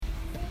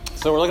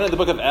So we're looking at the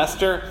book of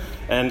Esther,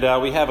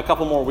 and we have a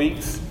couple more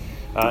weeks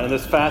in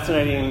this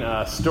fascinating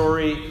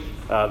story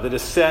that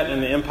is set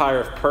in the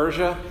Empire of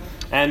Persia.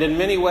 And in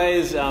many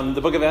ways, the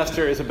book of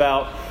Esther is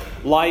about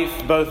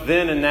life both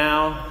then and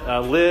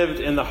now, lived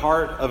in the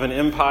heart of an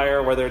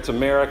empire, whether it's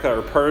America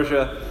or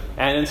Persia.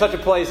 And in such a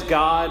place,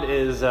 God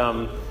is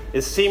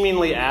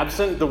seemingly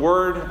absent. The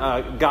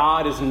word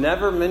God is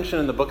never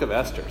mentioned in the book of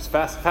Esther. It's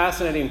a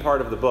fascinating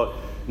part of the book.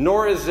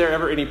 Nor is there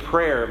ever any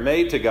prayer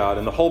made to God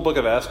in the whole book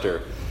of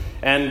Esther.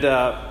 And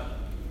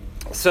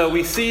so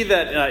we see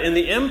that in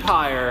the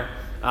empire,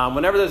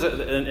 whenever there's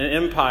an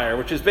empire,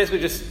 which is basically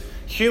just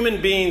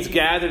human beings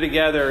gathered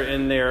together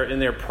in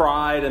their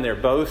pride and their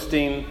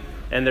boasting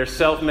and their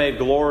self-made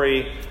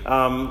glory,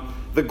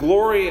 the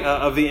glory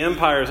of the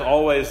empire is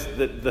always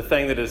the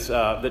thing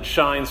that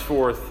shines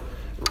forth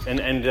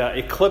and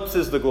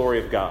eclipses the glory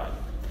of God.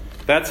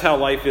 That's how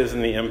life is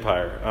in the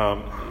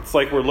empire. It's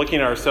like we're looking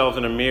at ourselves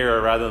in a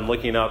mirror rather than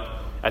looking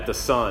up at the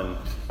sun.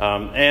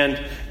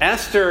 And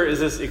Esther is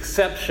this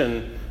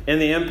exception in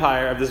the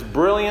empire of this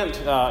brilliant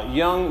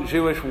young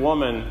Jewish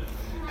woman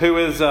who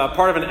is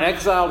part of an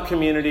exiled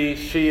community.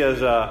 She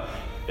is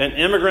an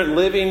immigrant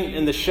living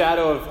in the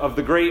shadow of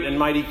the great and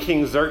mighty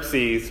King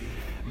Xerxes.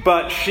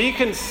 But she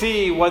can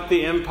see what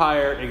the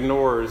empire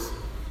ignores.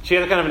 She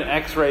has kind of an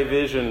X-ray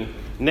vision.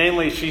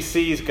 Namely, she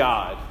sees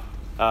God.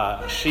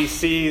 She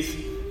sees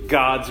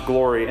God's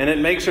glory. And it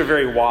makes her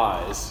very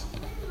wise.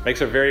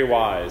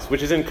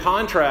 Which is in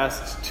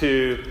contrast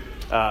to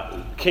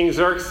King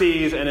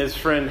Xerxes and his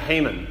friend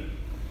Haman.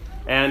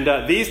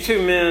 And these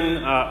two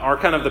men are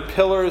kind of the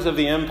pillars of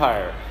the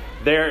empire.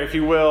 They're, if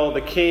you will,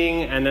 the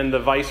king and then the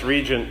vice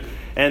regent.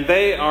 And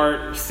they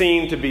are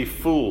seen to be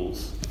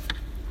fools.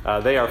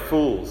 They are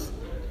fools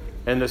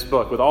in this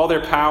book. With all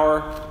their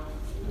power,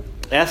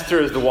 Esther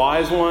is the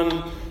wise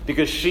one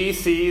because she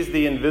sees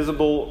the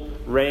invisible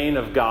reign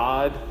of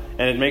God.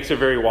 And it makes her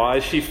very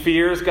wise. She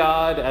fears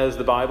God, as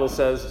the Bible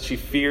says. She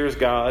fears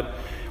God.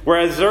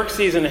 Whereas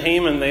Xerxes and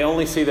Haman, they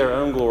only see their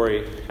own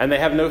glory, and they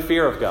have no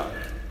fear of God.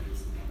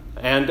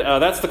 And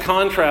that's the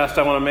contrast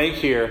I want to make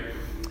here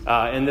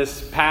in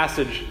this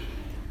passage.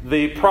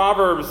 The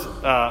Proverbs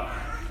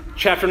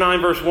chapter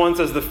 9, verse 1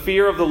 says, "The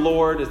fear of the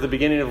Lord is the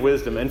beginning of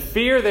wisdom." And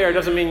fear there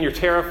doesn't mean you're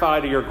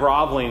terrified or you're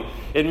groveling.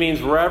 It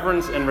means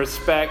reverence and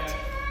respect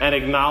and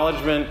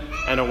acknowledgement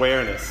and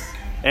awareness.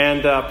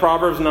 And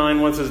Proverbs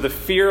 9:1 says, "The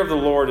fear of the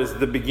Lord is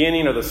the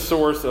beginning or the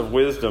source of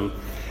wisdom."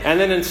 And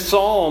then in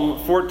Psalm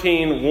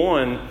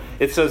 14:1,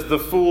 it says, "The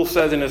fool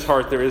says in his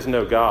heart, there is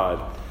no God."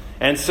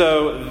 And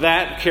so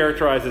that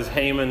characterizes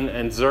Haman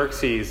and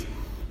Xerxes,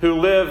 who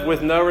live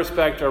with no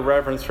respect or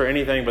reverence for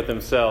anything but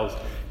themselves,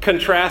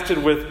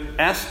 contrasted with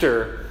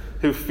Esther,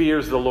 who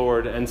fears the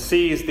Lord and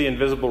sees the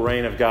invisible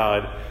reign of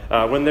God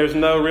when there's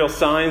no real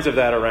signs of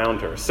that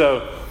around her.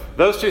 So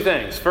those two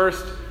things.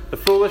 First, the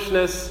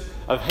foolishness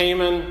of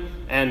Haman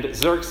and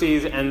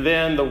Xerxes, and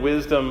then the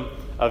wisdom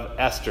of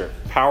Esther,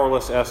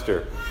 powerless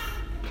Esther.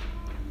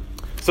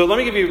 So let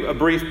me give you a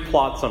brief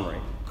plot summary.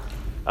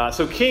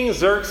 So King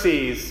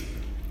Xerxes,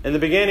 in the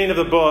beginning of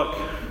the book,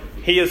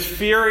 he is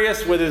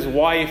furious with his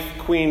wife,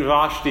 Queen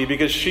Vashti,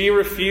 because she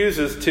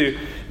refuses to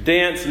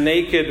dance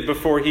naked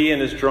before he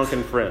and his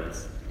drunken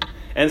friends.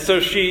 And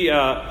so she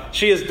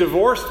is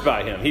divorced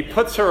by him. He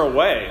puts her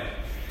away.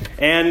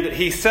 And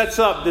he sets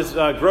up this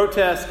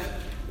grotesque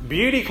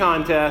beauty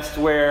contest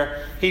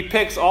where he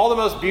picks all the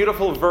most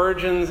beautiful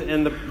virgins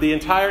in the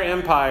entire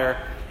empire,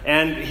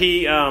 and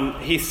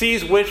he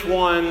sees which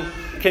one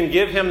can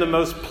give him the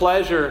most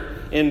pleasure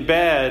in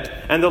bed,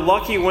 and the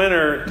lucky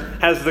winner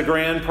has the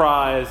grand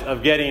prize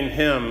of getting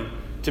him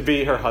to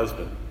be her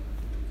husband.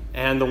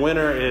 And the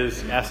winner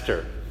is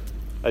Esther,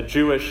 a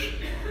Jewish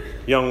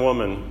young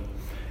woman.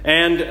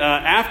 And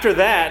after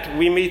that,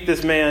 we meet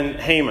this man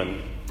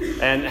Haman.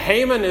 And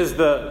Haman is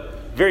the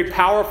very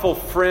powerful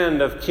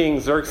friend of King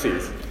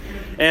Xerxes.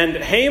 And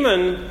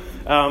Haman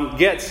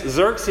gets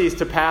Xerxes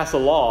to pass a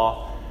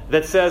law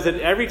that says that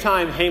every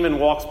time Haman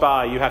walks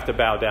by, you have to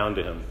bow down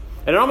to him.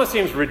 And it almost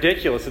seems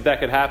ridiculous that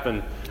could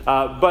happen.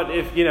 But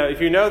if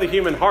you know the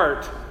human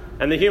heart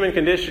and the human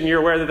condition, you're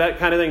aware that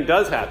kind of thing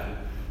does happen.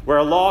 Where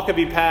a law could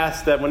be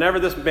passed that whenever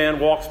this man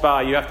walks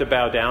by, you have to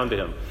bow down to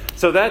him.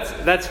 So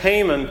that's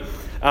Haman.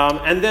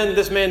 And then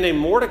this man named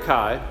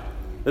Mordecai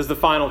is the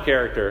final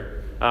character.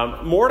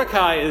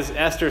 Mordecai is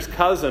Esther's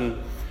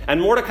cousin,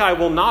 and Mordecai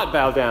will not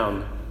bow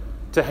down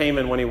to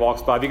Haman when he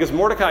walks by, because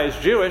Mordecai is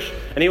Jewish,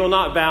 and he will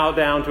not bow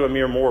down to a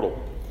mere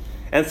mortal.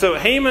 And so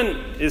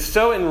Haman is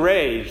so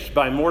enraged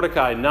by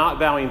Mordecai not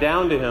bowing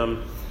down to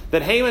him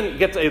that Haman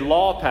gets a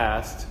law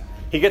passed.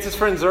 He gets his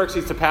friend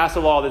Xerxes to pass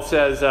a law that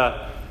says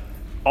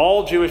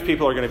all Jewish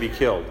people are going to be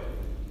killed.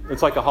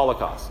 It's like a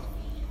Holocaust.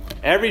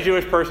 Every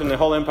Jewish person in the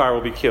whole empire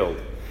will be killed.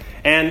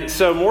 And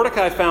so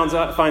Mordecai finds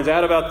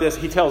out about this.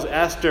 He tells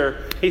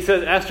Esther, he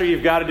says, "Esther,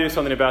 you've got to do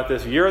something about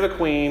this. You're the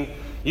queen.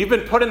 You've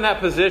been put in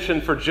that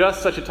position for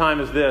just such a time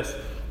as this.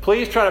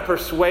 Please try to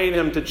persuade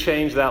him to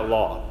change that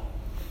law."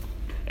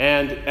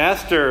 And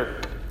Esther,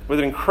 with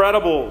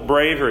incredible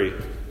bravery,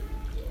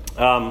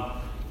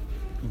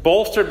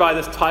 bolstered by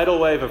this tidal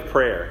wave of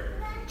prayer,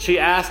 she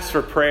asks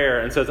for prayer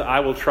and says, I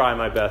will try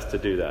my best to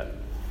do that.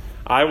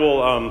 I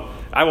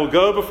will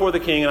go before the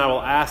king and I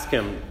will ask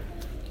him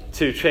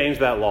to change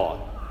that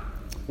law,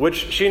 which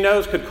she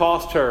knows could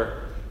cost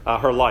her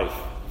her life.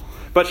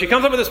 But she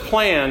comes up with this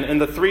plan in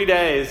the 3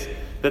 days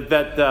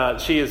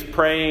that she is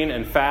praying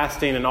and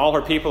fasting, and all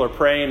her people are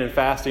praying and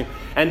fasting.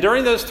 And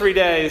during those 3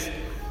 days,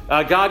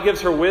 God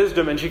gives her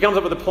wisdom, and she comes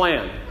up with a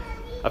plan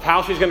of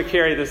how she's going to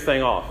carry this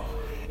thing off.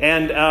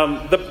 And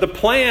the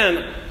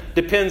plan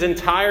depends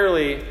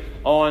entirely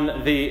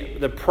on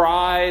the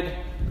pride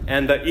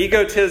and the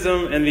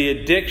egotism and the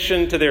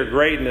addiction to their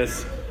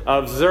greatness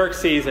of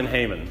Xerxes and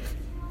Haman.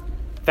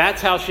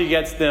 That's how she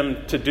gets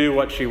them to do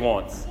what she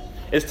wants,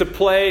 is to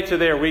play to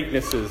their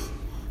weaknesses,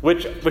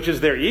 which is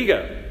their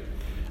ego.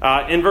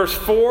 In verse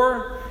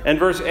 4 and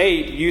verse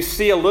 8, you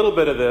see a little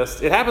bit of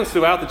this. It happens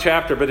throughout the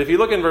chapter, but if you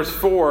look in verse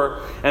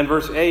 4 and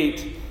verse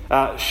 8,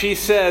 she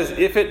says,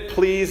 if it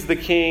please the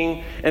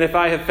king, and if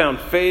I have found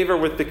favor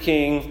with the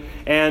king.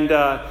 And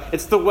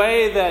it's the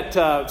way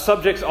that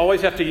subjects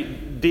always have to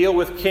deal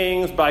with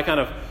kings, by kind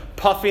of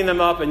puffing them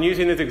up and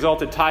using these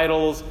exalted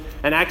titles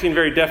and acting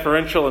very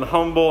deferential and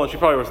humble. And she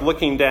probably was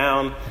looking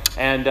down.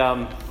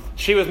 And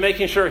she was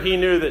making sure he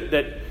knew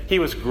that he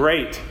was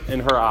great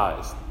in her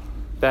eyes,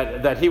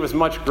 that he was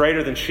much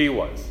greater than she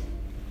was.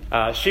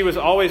 She was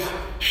always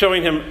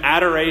showing him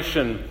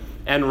adoration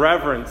and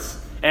reverence,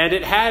 and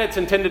it had its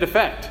intended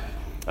effect.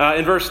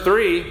 In verse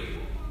 3,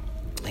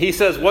 he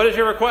says, what is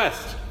your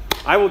request?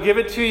 I will give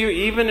it to you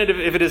even if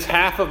it is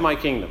half of my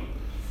kingdom.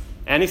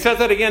 And he says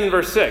that again in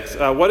verse 6.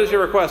 What is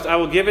your request? I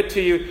will give it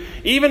to you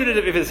even if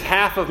it is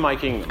half of my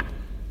kingdom.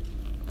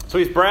 So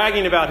he's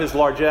bragging about his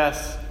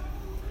largesse.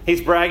 He's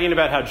bragging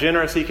about how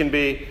generous he can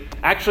be.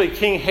 Actually,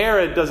 King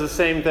Herod does the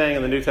same thing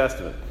in the New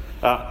Testament.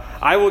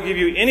 I will give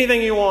you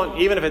anything you want,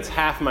 even if it's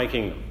half my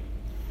kingdom.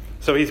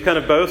 So he's kind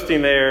of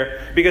boasting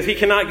there because he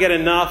cannot get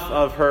enough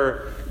of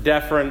her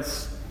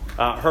deference,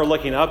 her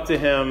looking up to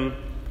him.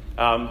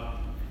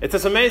 It's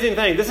this amazing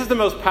thing. This is the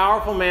most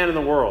powerful man in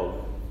the world.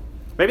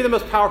 Maybe the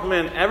most powerful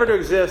man ever to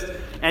exist,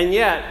 and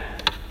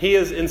yet he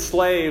is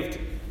enslaved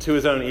to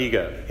his own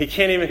ego. He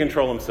can't even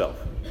control himself.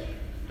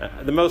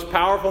 The most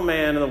powerful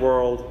man in the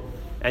world,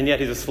 and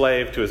yet he's a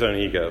slave to his own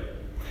ego.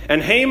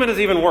 And Haman is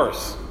even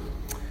worse.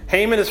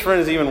 Haman, his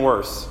friend, is even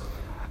worse.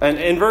 And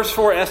in verse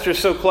 4, Esther is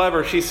so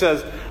clever. She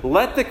says,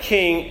 let the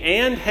king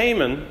and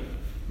Haman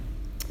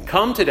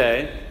come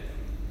today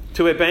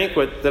to a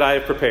banquet that I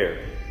have prepared.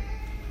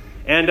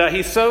 And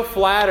he's so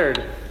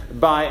flattered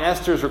by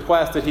Esther's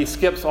request that he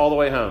skips all the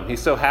way home.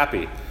 He's so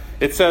happy.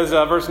 It says,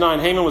 verse 9,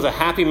 Haman was a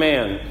happy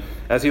man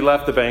as he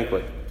left the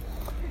banquet.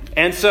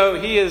 And so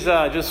he is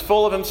just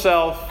full of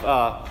himself,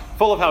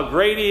 full of how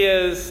great he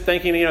is,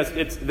 thinking,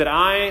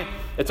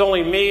 it's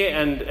only me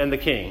and the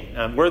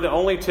king. We're the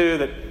only two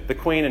that the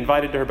queen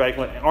invited to her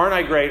banquet. Aren't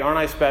I great? Aren't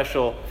I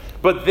special?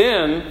 But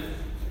then,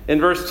 in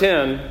verse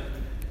 10,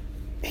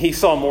 he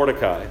saw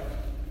Mordecai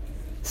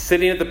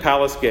sitting at the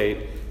palace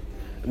gate,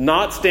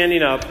 not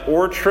standing up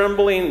or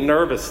trembling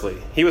nervously.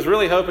 He was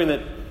really hoping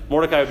that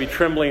Mordecai would be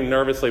trembling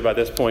nervously by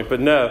this point,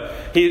 but no.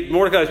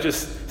 Mordecai is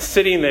just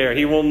sitting there.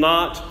 He will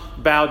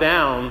not bow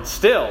down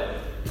still.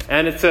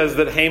 And it says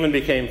that Haman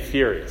became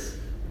furious.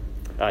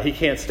 He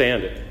can't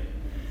stand it.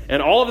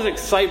 And all of his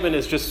excitement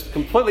is just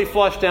completely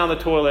flushed down the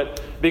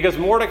toilet because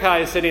Mordecai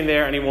is sitting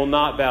there and he will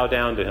not bow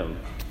down to him.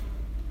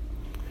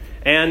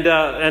 And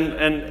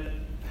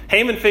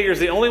Haman figures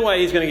the only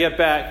way he's going to get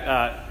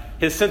back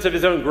his sense of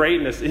his own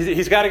greatness,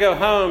 he's got to go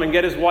home and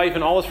get his wife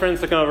and all his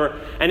friends to come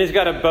over, and he's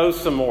got to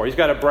boast some more. He's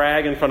got to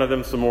brag in front of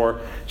them some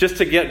more just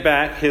to get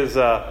back his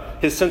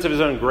sense of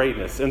his own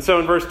greatness. And so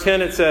in verse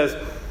 10 it says,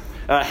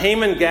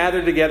 Haman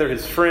gathered together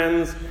his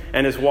friends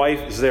and his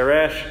wife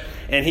Zeresh,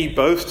 and he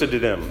boasted to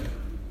them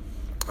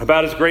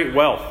about his great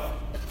wealth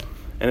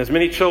and his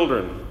many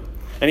children.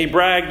 And he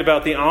bragged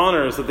about the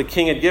honors that the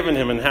king had given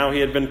him and how he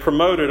had been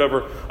promoted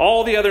over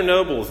all the other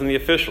nobles and the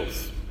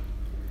officials.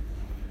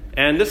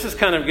 And this is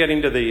kind of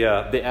getting to the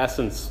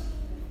essence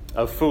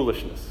of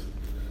foolishness,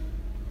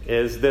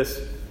 is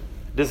this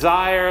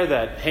desire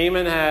that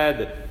Haman had,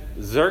 that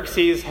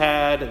Xerxes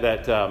had,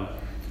 that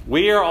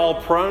we are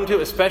all prone to,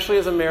 especially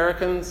as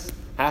Americans,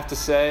 have to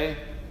say,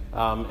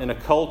 in a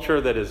culture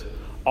that is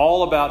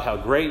all about how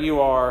great you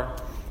are,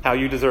 how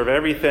you deserve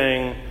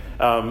everything.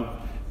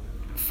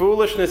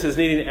 Foolishness is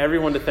needing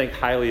everyone to think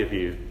highly of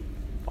you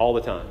all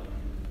the time.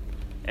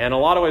 And in a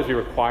lot of ways we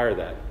require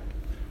that.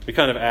 We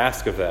kind of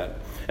ask of that.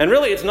 And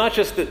really, it's not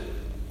just that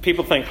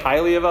people think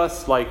highly of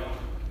us, like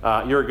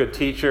you're a good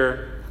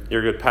teacher, you're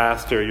a good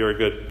pastor, you're a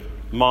good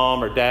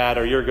mom or dad,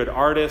 or you're a good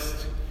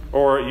artist,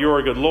 or you're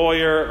a good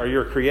lawyer, or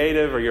you're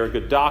creative, or you're a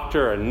good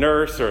doctor, or a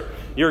nurse, or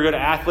you're a good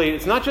athlete.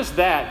 It's not just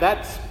that.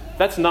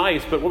 That's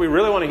nice, but what we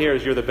really want to hear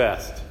is you're the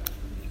best.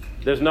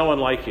 There's no one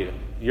like you.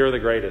 You're the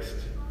greatest.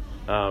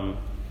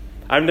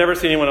 I've never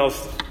seen anyone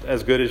else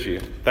as good as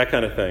you. That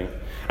kind of thing.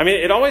 I mean,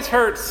 it always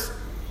hurts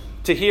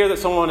to hear that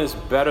someone is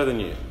better than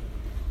you.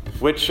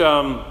 Which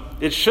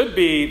it should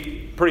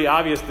be pretty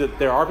obvious that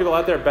there are people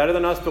out there better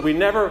than us, but we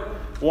never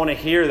want to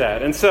hear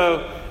that. And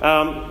so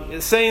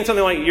saying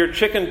something like, your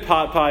chicken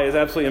pot pie is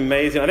absolutely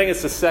amazing, I think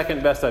it's the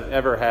second best I've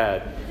ever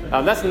had.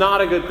 That's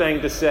not a good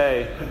thing to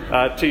say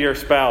to your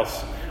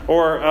spouse.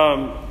 Or,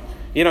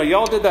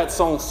 y'all did that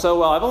song so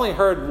well. I've only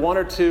heard one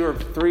or two or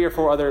three or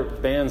four other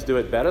bands do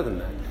it better than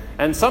that.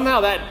 And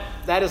somehow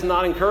that is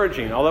not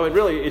encouraging, although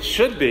it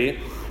should be.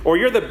 Or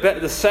you're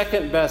the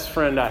second best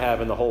friend I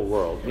have in the whole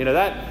world.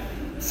 That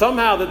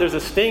somehow that there's a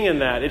sting in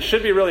that. It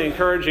should be really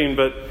encouraging,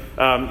 but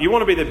you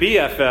want to be the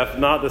BFF,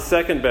 not the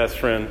second best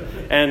friend.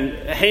 And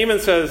Haman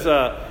says,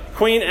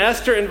 Queen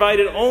Esther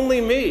invited only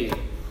me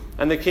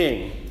and the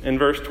king in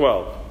verse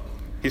 12.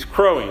 He's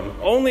crowing,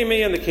 only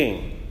me and the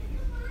king.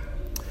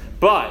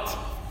 But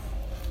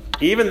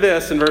even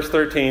this in verse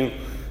 13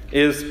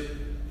 is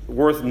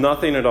worth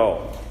nothing at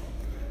all,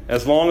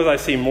 as long as I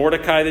see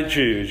Mordecai the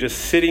Jew just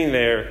sitting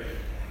there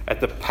at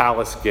the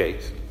palace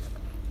gate.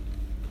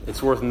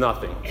 It's worth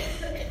nothing.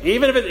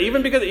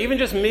 Even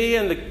just me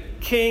and the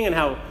king, and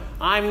how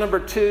I'm number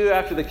 2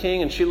 after the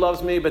king and she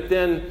loves me, but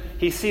then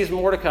he sees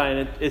Mordecai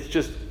and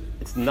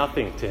it's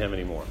nothing to him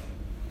anymore.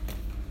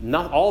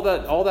 All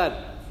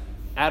that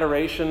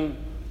adoration,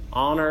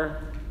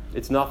 honor,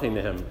 it's nothing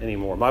to him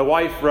anymore. My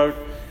wife wrote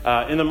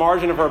in the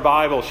margin of her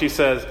Bible, she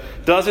says,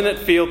 "Doesn't it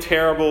feel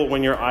terrible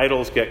when your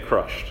idols get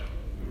crushed?"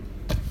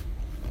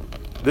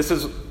 This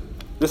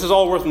is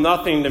all worth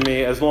nothing to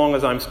me as long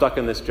as I'm stuck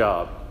in this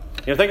job.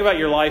 Think about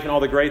your life and all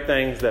the great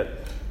things that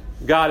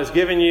God has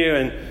given you,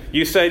 and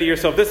you say to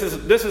yourself, this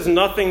is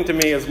nothing to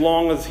me as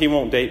long as he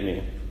won't date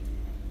me.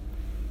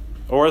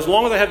 Or as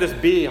long as I have this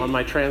B on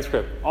my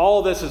transcript,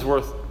 all this is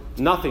worth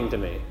nothing to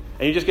me.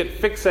 And you just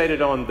get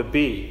fixated on the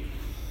B.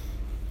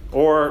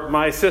 Or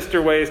my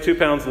sister weighs 2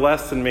 pounds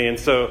less than me, and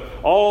so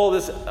all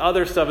this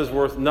other stuff is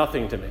worth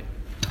nothing to me.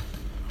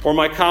 Or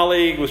my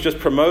colleague was just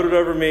promoted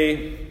over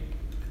me,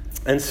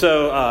 and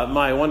so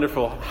my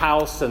wonderful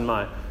house and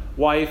my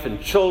wife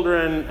and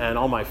children and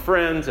all my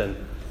friends and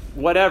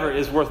whatever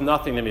is worth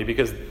nothing to me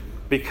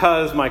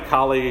because my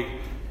colleague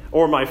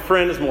or my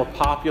friend is more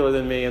popular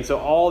than me, and so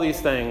all these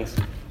things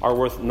are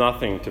worth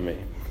nothing to me.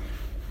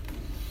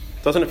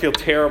 Doesn't it feel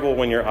terrible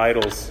when your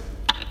idols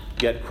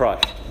get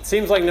crushed? It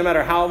seems like no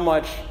matter how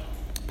much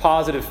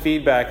positive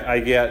feedback I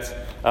get,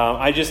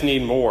 I just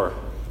need more.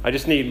 I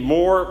just need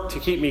more to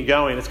keep me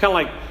going. It's kind of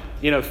like,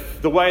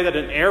 the way that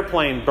an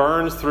airplane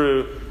burns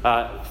through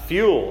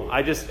fuel.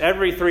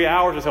 Every 3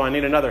 hours or so, I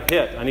need another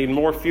hit. I need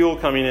more fuel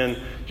coming in,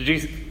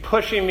 just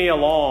pushing me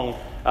along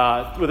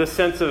with a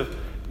sense of,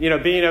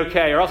 being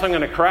okay, or else I'm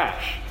going to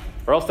crash,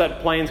 or else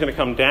that plane's going to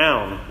come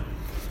down.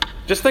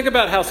 Just think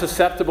about how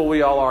susceptible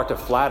we all are to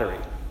flattery.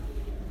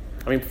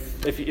 I mean,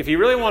 if you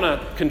really want to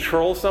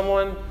control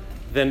someone,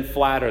 then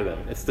flatter them.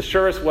 It's the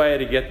surest way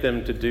to get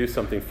them to do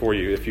something for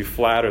you if you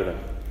flatter them.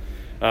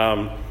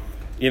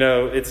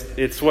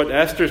 It's what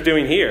Esther's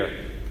doing here.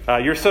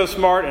 You're so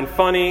smart and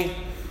funny.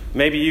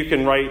 Maybe you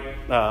can write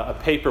a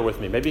paper with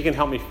me. Maybe you can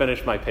help me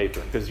finish my paper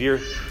because you're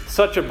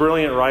such a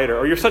brilliant writer.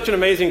 Or you're such an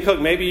amazing cook.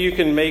 Maybe you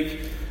can make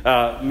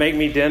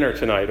me dinner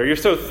tonight. Or you're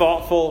so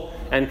thoughtful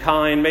and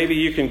kind. Maybe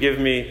you can give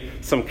me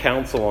some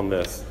counsel on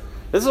this.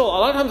 A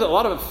lot of times, a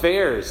lot of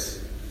affairs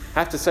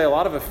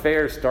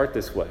start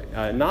this way.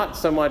 Not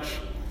so much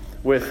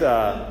with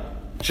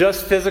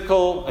just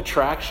physical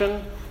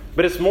attraction,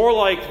 but it's more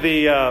like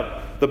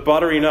the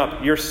buttering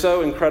up. You're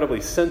so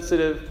incredibly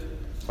sensitive,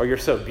 or you're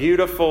so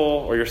beautiful,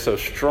 or you're so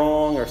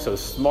strong, or so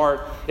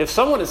smart. If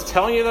someone is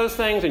telling you those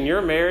things and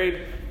you're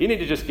married, you need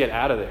to just get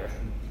out of there.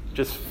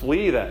 Just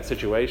flee that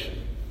situation.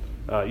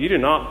 You do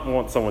not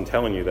want someone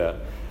telling you that.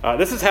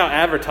 This is how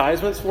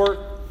advertisements work.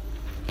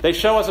 They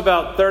show us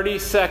about 30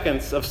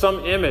 seconds of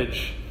some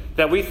image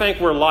that we think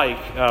we're like,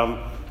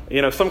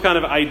 some kind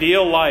of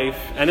ideal life.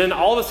 And then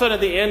all of a sudden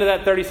at the end of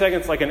that 30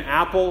 seconds, like an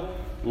Apple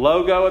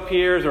logo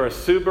appears, or a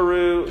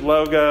Subaru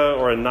logo,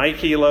 or a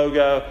Nike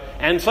logo.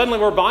 And suddenly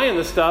we're buying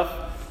this stuff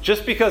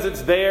just because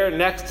it's there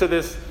next to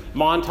this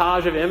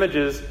montage of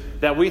images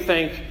that we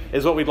think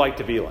is what we'd like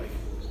to be like.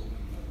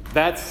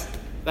 That's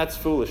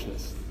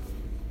foolishness.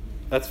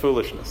 That's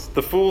foolishness.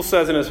 The fool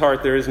says in his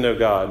heart, there is no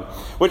God,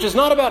 which is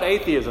not about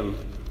atheism.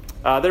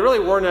 There really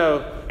were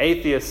no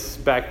atheists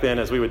back then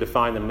as we would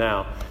define them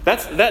now.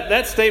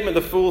 That statement,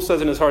 the fool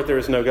says in his heart there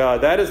is no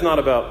God, that is not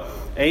about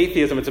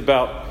atheism. It's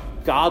about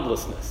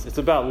godlessness. It's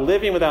about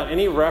living without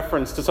any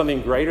reference to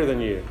something greater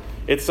than you.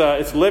 It's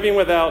living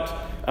without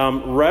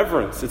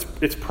reverence.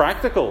 It's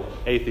practical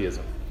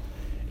atheism.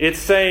 It's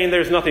saying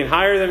there's nothing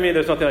higher than me.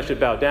 There's nothing I should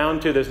bow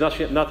down to. There's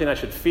nothing I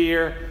should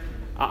fear.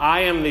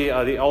 I am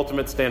the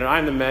ultimate standard. I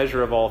am the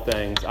measure of all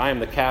things. I am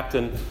the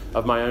captain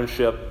of my own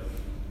ship.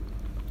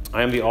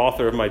 I am the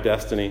author of my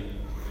destiny.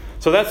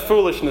 So that's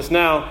foolishness.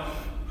 Now,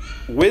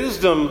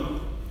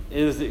 wisdom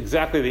is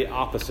exactly the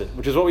opposite,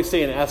 which is what we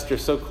see in Esther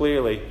so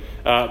clearly.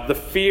 The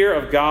fear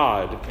of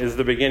God is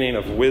the beginning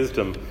of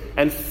wisdom.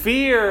 And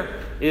fear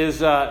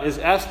is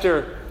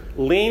Esther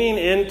leaning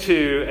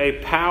into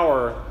a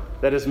power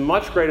that is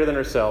much greater than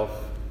herself,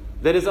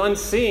 that is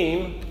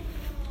unseen,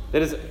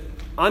 that is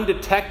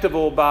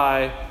undetectable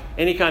by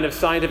any kind of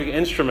scientific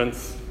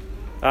instruments.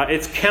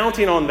 It's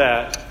counting on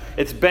that.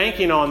 It's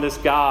banking on this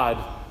God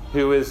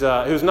who's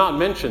not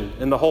mentioned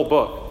in the whole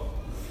book.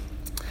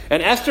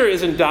 And Esther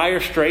is in dire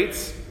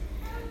straits.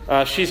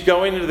 She's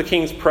going into the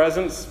king's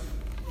presence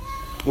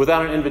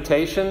without an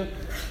invitation.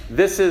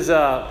 This is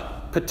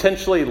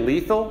potentially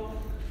lethal.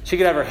 She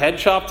could have her head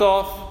chopped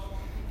off.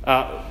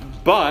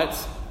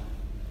 But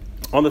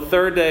on the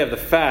third day of the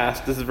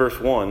fast, this is verse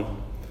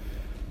 1,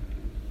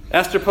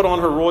 Esther put on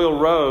her royal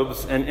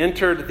robes and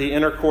entered the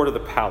inner court of the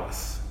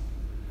palace.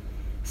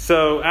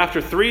 So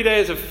after 3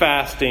 days of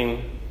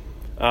fasting,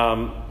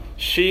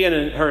 she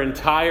and her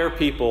entire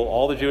people,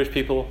 all the Jewish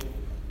people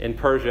in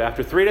Persia,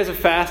 after 3 days of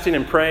fasting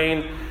and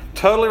praying,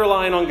 totally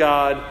relying on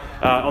God,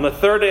 on the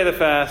third day of the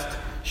fast,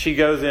 she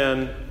goes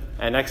in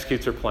and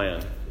executes her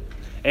plan.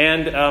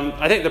 And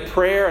I think the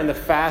prayer and the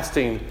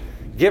fasting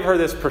give her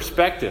this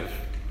perspective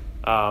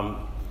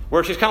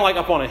where she's kind of like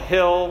up on a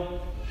hill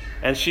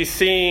and she's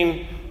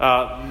seeing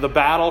the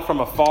battle from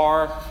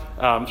afar.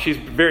 She's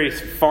very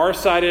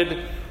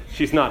farsighted.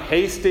 She's not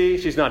hasty.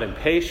 She's not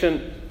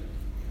impatient.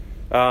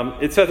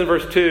 It says in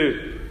verse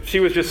 2, she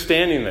was just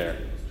standing there.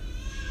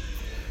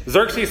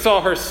 Xerxes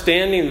saw her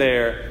standing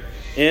there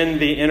in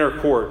the inner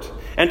court.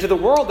 And to the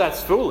world,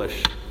 that's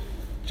foolish.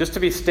 Just to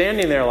be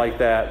standing there like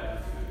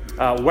that,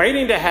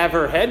 waiting to have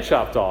her head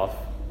chopped off.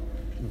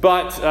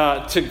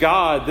 But to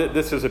God,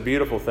 this is a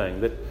beautiful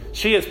thing. That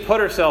she has put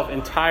herself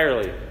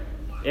entirely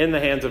in the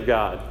hands of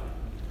God.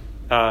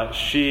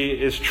 She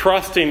is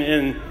trusting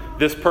in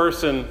this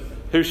person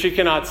who she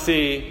cannot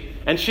see.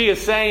 And she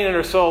is saying in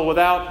her soul,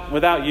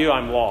 without you,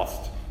 I'm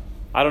lost.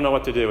 I don't know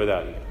what to do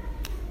without you.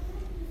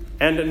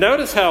 And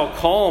notice how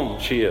calm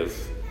she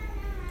is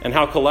and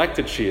how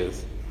collected she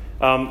is.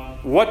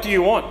 What do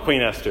you want,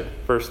 Queen Esther?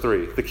 Verse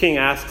 3. The king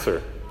asks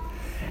her.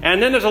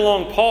 And then there's a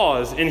long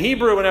pause. In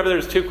Hebrew, whenever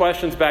there's two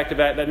questions back to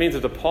back, that means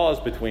there's a pause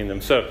between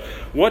them. So,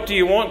 what do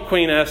you want,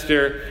 Queen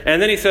Esther?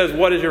 And then he says,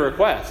 what is your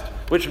request?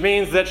 Which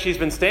means that she's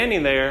been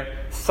standing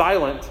there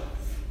silent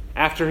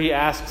after he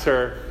asks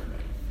her,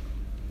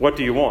 what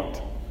do you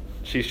want?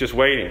 She's just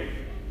waiting.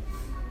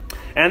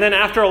 And then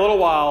after a little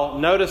while,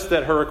 notice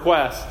that her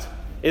request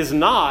is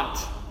not,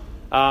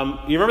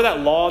 you remember that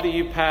law that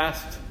you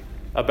passed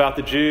about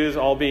the Jews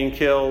all being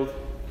killed?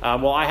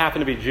 Well, I happen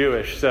to be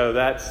Jewish, so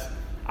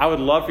I would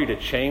love for you to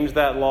change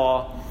that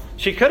law.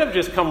 She could have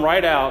just come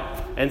right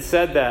out and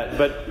said that,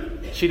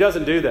 but she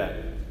doesn't do that.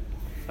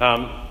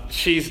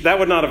 That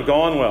would not have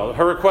gone well.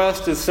 Her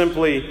request is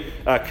simply,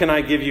 can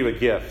I give you a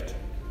gift?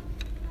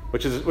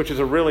 Which is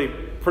a really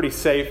pretty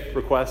safe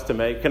request to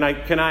make. Can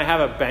I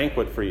have a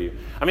banquet for you?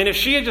 I mean, if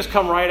she had just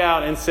come right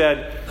out and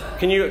said,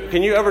 can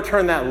you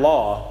overturn that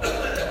law?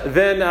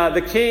 Then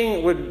the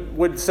king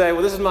would say,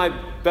 well, this is my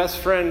best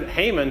friend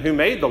Haman who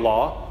made the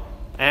law,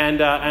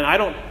 and I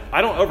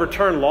don't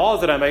overturn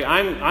laws that I make.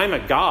 I'm a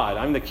god.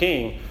 I'm the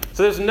king.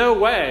 So there's no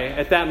way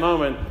at that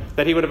moment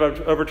that he would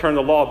have overturned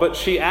the law. But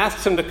she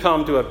asks him to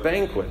come to a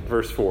banquet,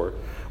 verse 4.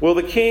 Will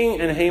the king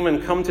and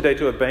Haman come today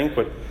to a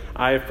banquet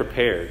I have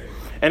prepared?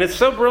 And it's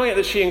so brilliant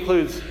that she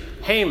includes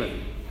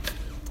Haman.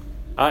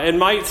 It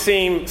might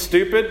seem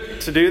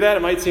stupid to do that.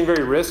 It might seem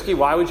very risky.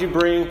 Why would you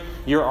bring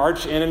your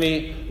arch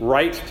enemy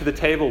right to the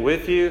table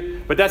with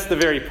you? But that's the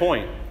very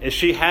point, is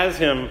she has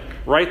him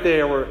right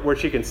there where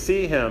she can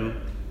see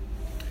him.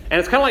 And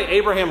it's kind of like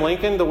Abraham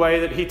Lincoln, the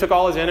way that he took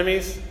all his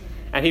enemies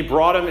and he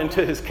brought them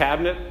into his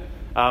cabinet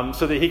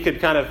so that he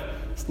could kind of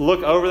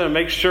look over them and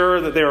make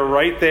sure that they were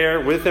right there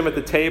with him at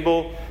the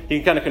table. He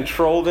can kind of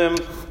control them.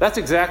 That's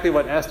exactly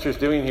what Esther's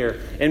doing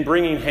here in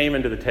bringing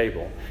Haman to the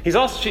table. She's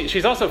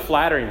also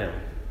flattering him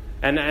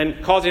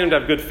and causing him to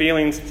have good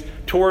feelings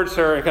towards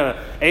her and kind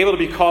of able to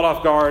be caught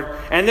off guard.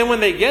 And then when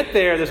they get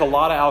there, there's a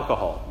lot of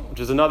alcohol, which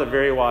is another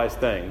very wise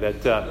thing.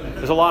 That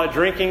there's a lot of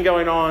drinking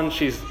going on.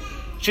 She's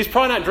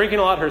probably not drinking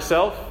a lot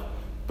herself,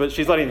 but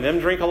she's letting them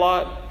drink a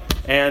lot.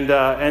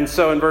 And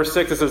so in verse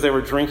 6 it says they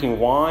were drinking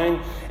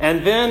wine.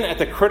 And then at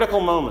the critical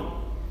moment,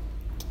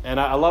 and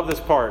I love this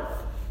part,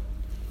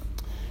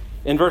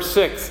 in verse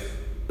 6,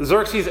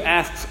 Xerxes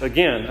asks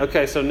again,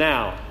 okay, so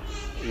now,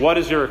 what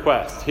is your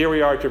request? Here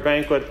we are at your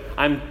banquet.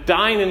 I'm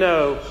dying to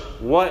know,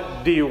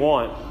 what do you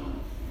want?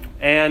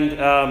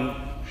 And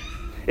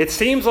it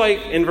seems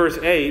like in verse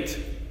 8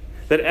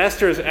 that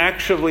Esther is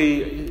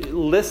actually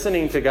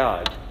listening to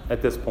God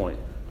at this point.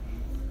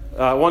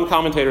 One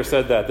commentator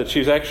said that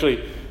she's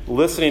actually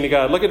listening to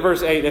God. Look at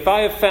verse 8. If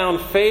I have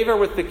found favor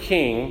with the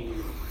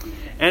king,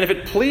 and if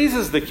it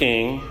pleases the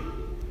king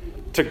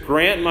to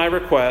grant my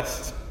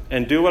request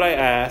and do what I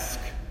ask,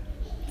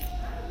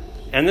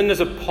 and then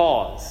there's a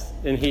pause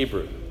in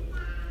Hebrew.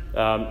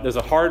 There's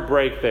a hard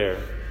break there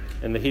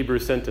in the Hebrew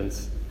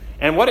sentence.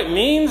 And what it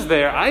means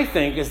there, I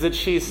think, is that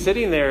she's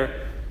sitting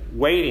there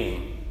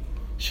waiting.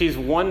 She's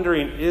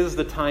wondering, is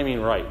the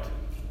timing right?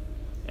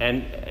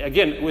 And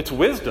again, it's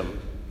wisdom.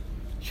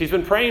 She's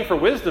been praying for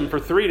wisdom for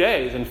 3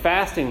 days and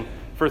fasting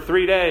for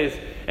 3 days.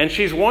 And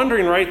she's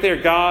wondering right there,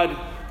 God,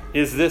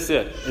 is this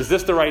it? Is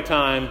this the right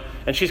time?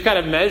 And she's kind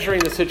of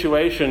measuring the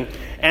situation.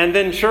 And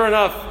then sure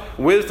enough,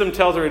 wisdom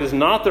tells her it is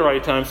not the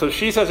right time. So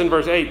she says in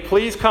verse 8,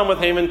 please come with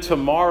Haman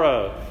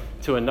tomorrow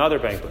to another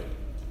banquet,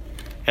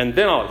 and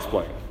then I'll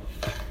explain.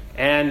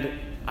 And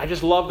I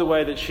just love the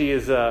way that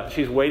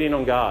she's waiting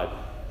on God.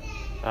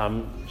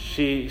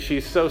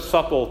 She's so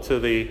supple to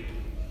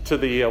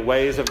the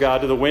ways of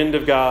God, to the wind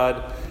of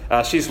God.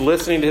 She's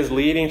listening to his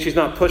leading. She's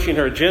not pushing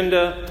her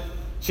agenda.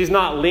 She's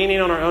not leaning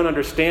on her own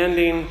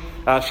understanding.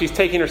 She's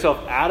taking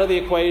herself out of the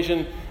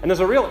equation. And there's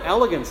a real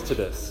elegance to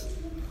this.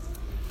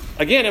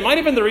 Again, it might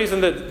have been the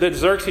reason that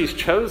Xerxes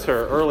chose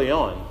her early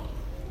on.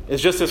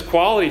 It's just this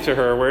quality to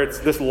her where it's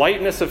this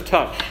lightness of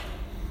touch.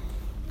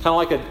 Kind of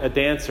like a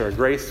dancer, a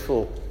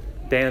graceful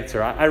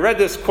dancer. I read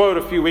this quote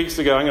a few weeks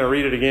ago. I'm going to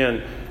read it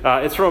again.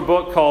 It's from a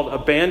book called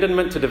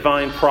Abandonment to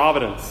Divine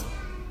Providence.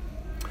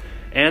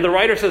 And the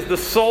writer says, the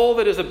soul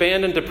that is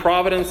abandoned to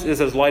providence is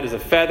as light as a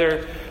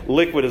feather,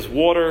 liquid as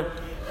water,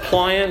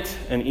 pliant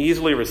and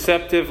easily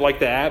receptive like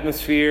the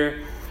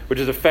atmosphere, which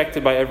is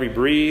affected by every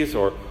breeze,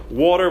 or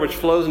water which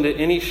flows into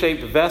any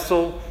shaped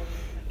vessel,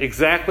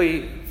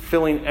 exactly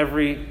filling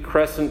every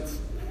crescent.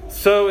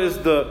 So is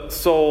the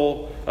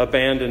soul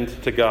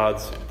abandoned to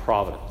God's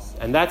providence.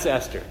 And that's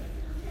Esther.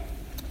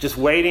 Just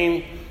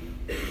waiting,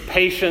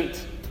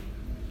 patient,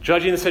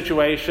 judging the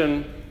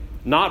situation,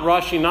 not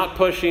rushing, not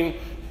pushing,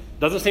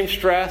 doesn't seem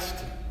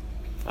stressed,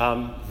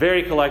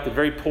 very collected,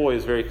 very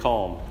poised, very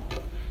calm.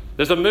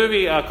 There's a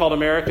movie called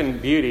American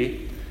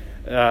Beauty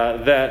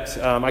that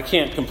I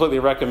can't completely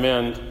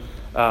recommend,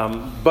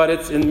 but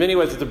it's in many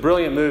ways it's a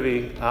brilliant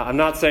movie. I'm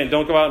not saying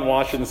don't go out and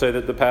watch it and say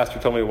that the pastor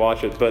told me to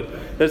watch it,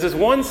 but there's this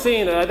one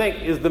scene that I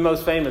think is the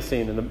most famous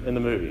scene in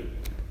the movie.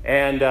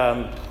 And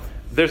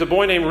there's a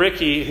boy named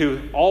Ricky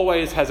who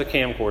always has a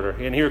camcorder,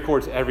 and he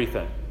records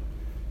everything.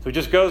 So he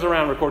just goes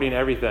around recording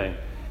everything.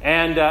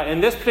 And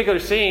in this particular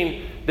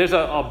scene, there's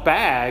a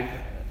bag,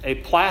 a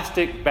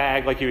plastic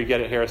bag like you would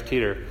get at Harris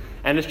Teeter,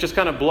 and it's just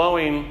kind of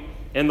blowing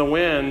in the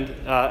wind,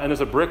 and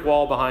there's a brick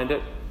wall behind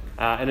it,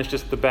 and it's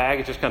just the bag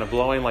is just kind of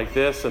blowing like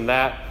this and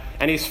that,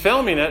 and he's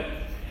filming it,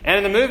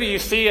 and in the movie you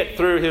see it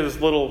through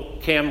his little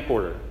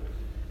camcorder,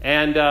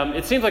 and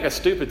it seems like a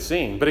stupid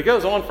scene, but it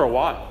goes on for a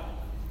while,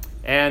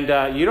 and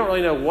you don't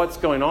really know what's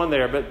going on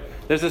there, but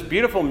there's this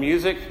beautiful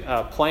music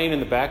playing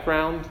in the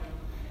background.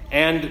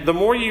 And the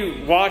more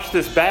you watch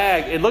this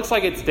bag, it looks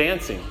like it's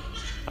dancing.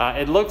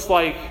 It looks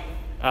like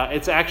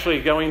it's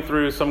actually going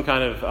through some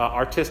kind of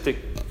artistic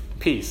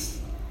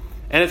piece.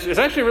 And it's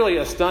actually really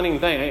a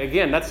stunning thing.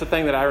 Again, that's the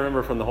thing that I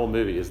remember from the whole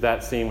movie, is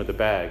that scene with the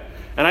bag.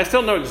 And I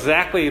still know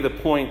exactly the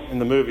point in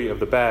the movie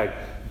of the bag.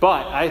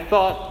 But I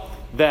thought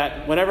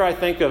that whenever I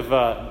think of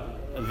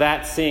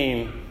that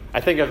scene, I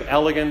think of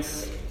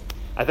elegance.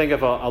 I think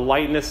of a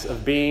lightness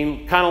of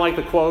being, kind of like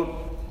the quote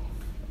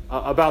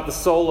about the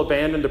soul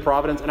abandoned to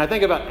providence. And I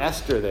think about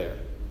Esther there.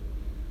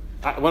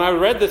 When I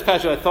read this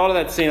passage, I thought of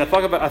that scene. I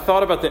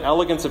thought about the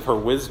elegance of her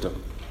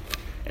wisdom.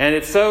 And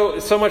it's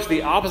so much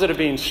the opposite of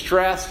being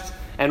stressed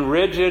and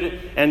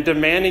rigid and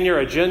demanding your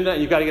agenda.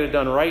 You've got to get it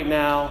done right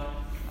now.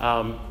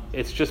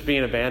 It's just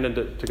being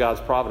abandoned to God's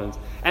providence.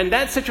 And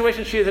that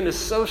situation she is in is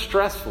so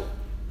stressful.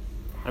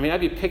 I mean, I'd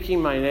be picking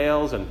my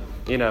nails and,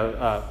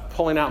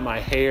 pulling out my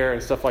hair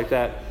and stuff like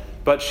that.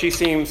 But she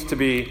seems to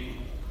be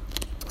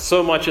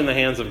so much in the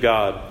hands of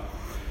God.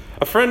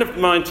 A friend of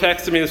mine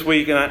texted me this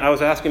week, and I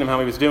was asking him how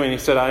he was doing. He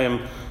said,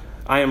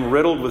 I am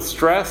riddled with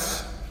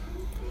stress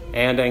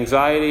and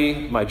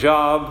anxiety, my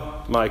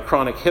job, my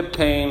chronic hip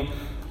pain,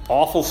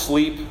 awful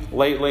sleep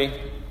lately.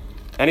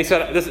 And he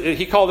said,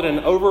 he called it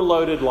an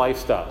overloaded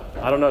lifestyle.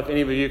 I don't know if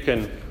any of you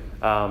can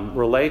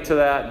relate to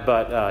that,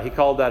 but he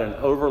called that an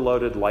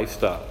overloaded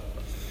lifestyle.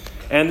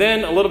 And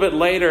then a little bit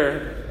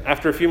later,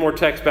 after a few more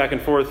texts back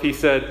and forth, he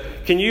said,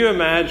 can you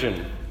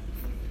imagine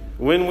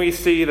when we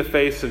see the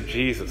face of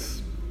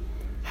Jesus,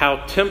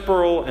 how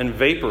temporal and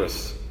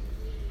vaporous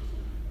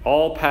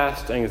all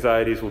past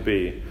anxieties will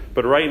be.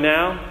 But right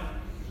now,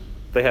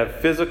 they have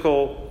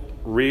physical,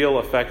 real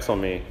effects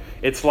on me.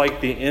 It's like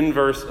the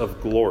inverse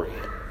of glory.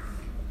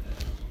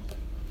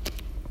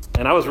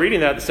 And I was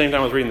reading that at the same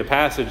time I was reading the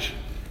passage,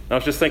 and I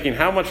was just thinking,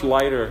 how much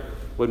lighter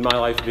would my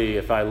life be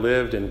if I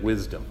lived in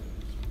wisdom?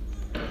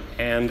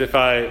 And if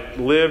I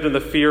lived in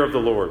the fear of the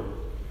Lord?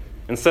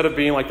 Instead of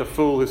being like the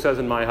fool who says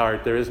in my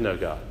heart, there is no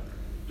God.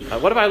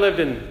 What if I lived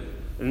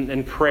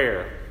in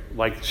prayer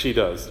like she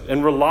does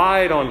and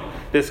relied on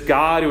this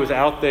God who is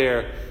out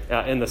there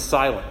in the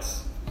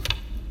silence?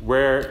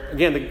 Where,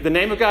 again, the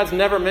name of God's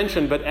never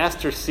mentioned, but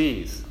Esther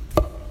sees.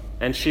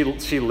 And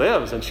she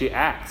lives and she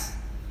acts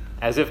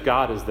as if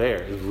God is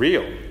there, is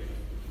real.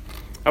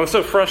 I was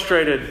so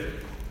frustrated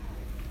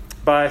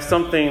by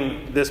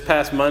something this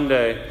past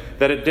Monday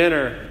that at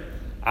dinner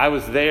I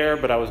was there,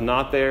 but I was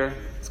not there.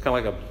 It's kind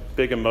of like a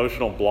big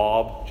emotional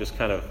blob, just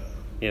kind of,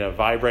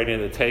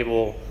 vibrating at the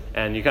table,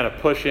 and you kind of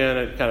push in,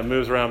 it kind of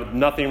moves around, but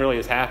nothing really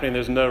is happening.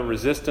 There's no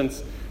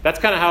resistance. That's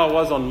kind of how it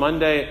was on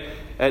Monday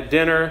at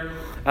dinner,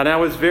 and I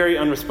was very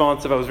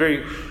unresponsive. I was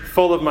very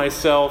full of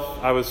myself.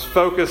 I was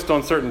focused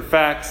on certain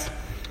facts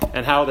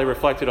and how they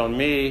reflected on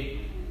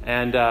me,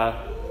 and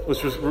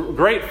which was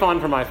great fun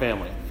for my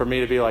family, for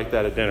me to be like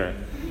that at dinner.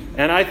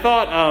 And I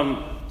thought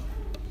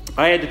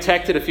I had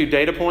detected a few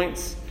data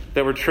points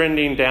that were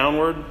trending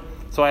downward.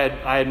 So I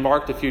had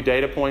marked a few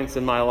data points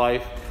in my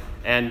life.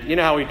 And you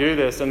know how we do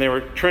this, and they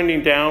were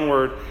trending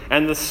downward,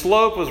 and the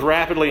slope was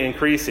rapidly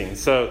increasing.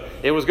 So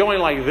it was going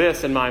like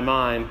this in my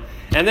mind.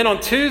 And then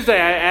on Tuesday,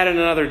 I added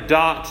another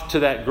dot to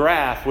that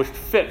graph, which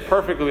fit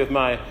perfectly with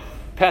my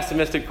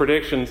pessimistic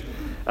predictions.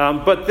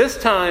 But this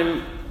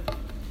time,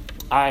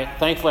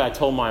 thankfully I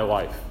told my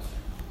wife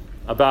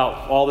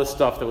about all this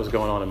stuff that was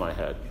going on in my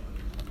head.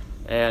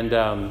 And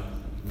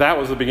that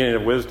was the beginning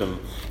of wisdom.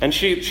 And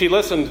she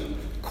listened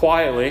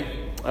quietly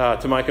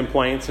to my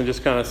complaints and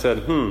just kind of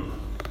said,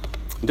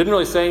 Didn't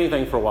really say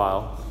anything for a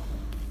while.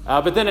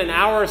 But then an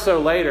hour or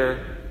so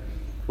later,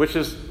 which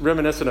is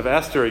reminiscent of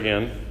Esther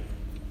again,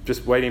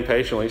 just waiting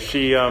patiently,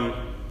 she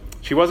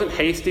wasn't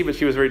hasty, but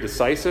she was very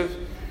decisive.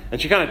 And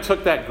she kind of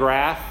took that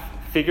graph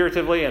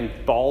figuratively and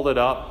balled it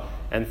up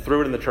and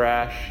threw it in the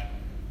trash.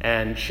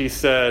 And she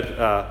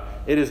said,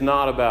 it is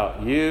not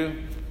about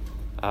you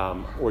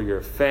or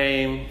your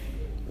fame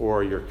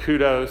or your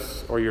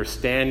kudos or your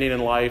standing in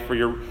life or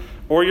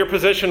your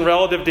position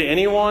relative to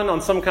anyone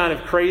on some kind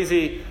of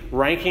crazy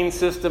ranking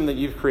system that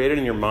you've created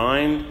in your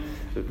mind.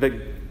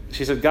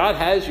 She said, God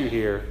has you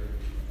here,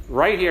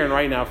 right here and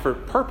right now, for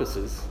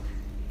purposes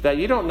that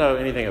you don't know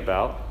anything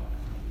about.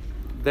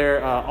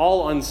 They're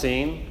all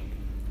unseen.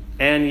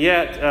 And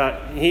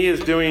yet, he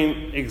is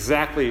doing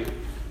exactly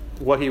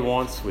what he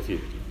wants with you.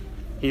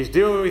 He's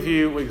doing with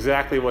you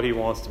exactly what he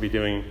wants to be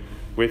doing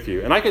with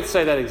you. And I could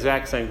say that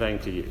exact same thing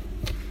to you.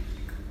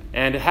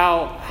 And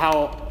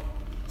how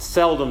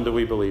seldom do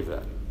we believe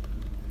that?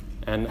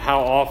 And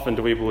how often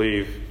do we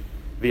believe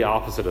the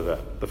opposite of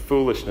that, the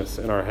foolishness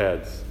in our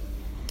heads?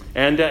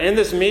 And in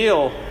this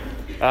meal,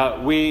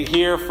 we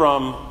hear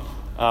from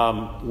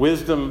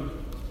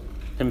wisdom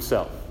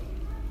himself.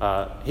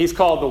 He's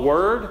called the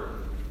Word,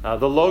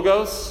 the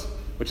Logos,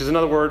 which is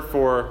another word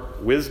for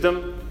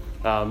wisdom.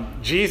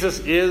 Jesus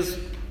is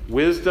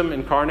wisdom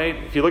incarnate.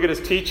 If you look at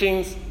his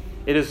teachings,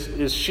 it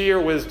is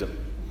sheer wisdom.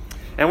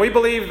 And we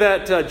believe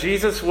that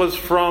Jesus was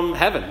from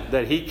heaven,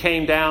 that he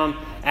came down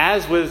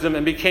as wisdom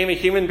and became a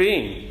human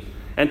being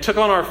and took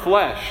on our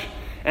flesh.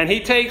 And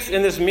he takes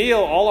in this meal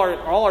all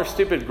our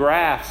stupid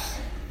graphs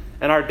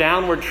and our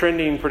downward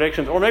trending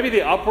predictions, or maybe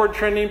the upward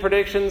trending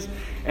predictions,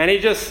 and he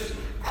just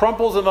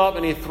crumples them up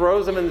and he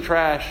throws them in the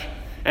trash.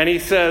 And he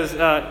says,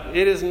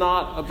 it is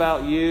not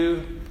about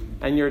you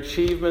and your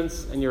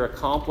achievements and your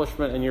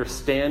accomplishment and your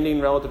standing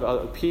relative to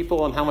other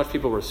people and how much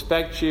people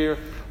respect you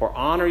or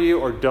honor you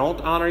or don't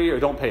honor you or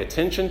don't pay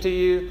attention to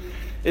you.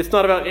 It's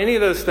not about any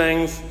of those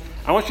things.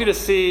 I want you to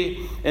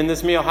see in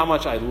this meal how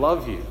much I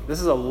love you. This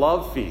is a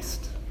love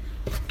feast.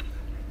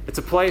 It's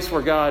a place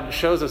where God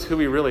shows us who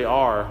we really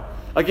are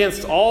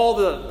against all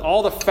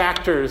the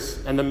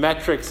factors and the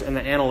metrics and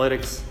the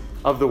analytics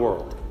of the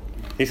world.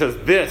 He says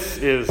this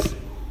is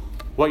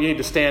what you need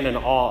to stand in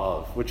awe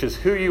of, which is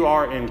who you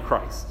are in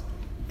Christ.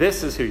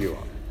 This is who you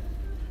are.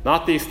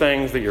 Not these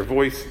things that your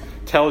voice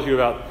tells you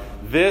about.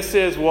 This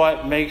is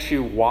what makes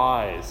you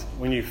wise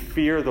when you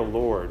fear the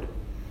Lord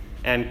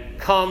and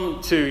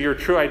come to your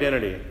true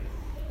identity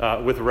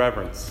with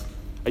reverence.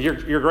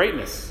 Your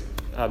greatness,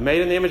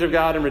 made in the image of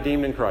God and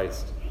redeemed in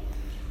Christ.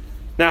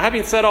 Now,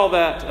 having said all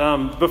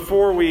that,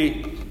 before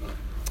we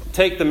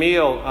take the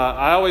meal,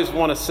 I always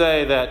want to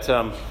say that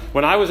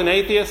when I was an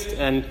atheist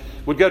and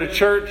would go to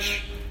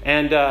church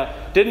and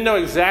didn't know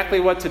exactly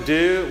what to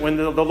do when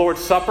the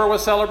Lord's Supper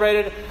was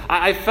celebrated,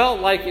 I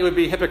felt like it would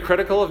be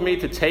hypocritical of me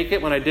to take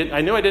it when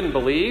I knew I didn't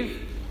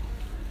believe.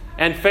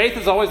 And faith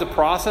is always a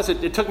process.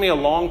 It took me a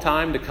long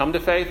time to come to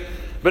faith.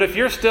 But if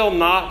you're still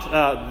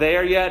not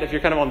there yet, if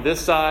you're kind of on this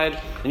side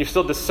and you're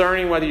still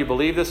discerning whether you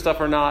believe this stuff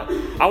or not,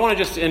 I want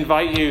to just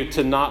invite you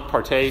to not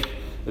partake.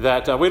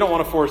 That we don't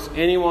want to force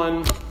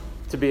anyone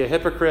to be a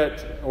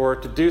hypocrite or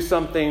to do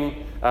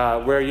something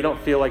where you don't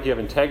feel like you have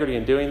integrity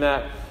in doing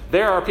that.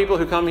 There are people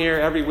who come here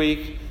every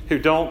week who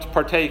don't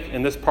partake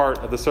in this part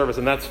of the service,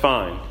 and that's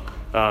fine.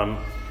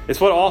 It's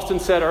what Austin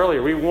said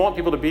earlier. We want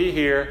people to be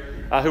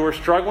here who are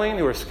struggling,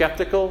 who are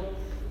skeptical,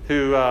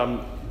 who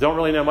don't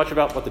really know much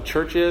about what the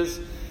church is.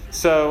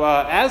 So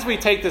as we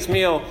take this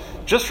meal,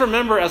 just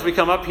remember as we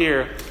come up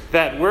here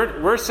that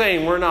we're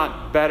saying we're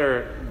not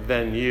better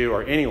than you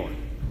or anyone.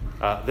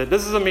 That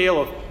this is a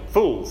meal of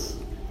fools.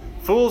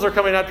 Fools are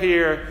coming up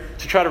here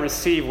to try to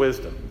receive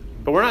wisdom.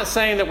 But we're not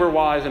saying that we're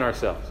wise in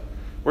ourselves.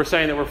 We're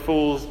saying that we're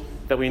fools,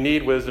 that we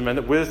need wisdom, and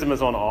that wisdom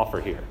is on offer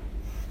here.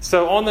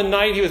 So on the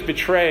night he was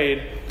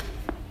betrayed,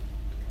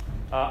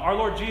 our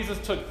Lord Jesus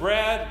took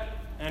bread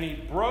and he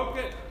broke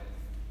it.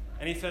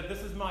 And he said,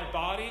 "This is my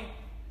body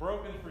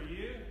broken for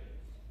you."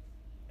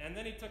 And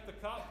then he took the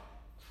cup.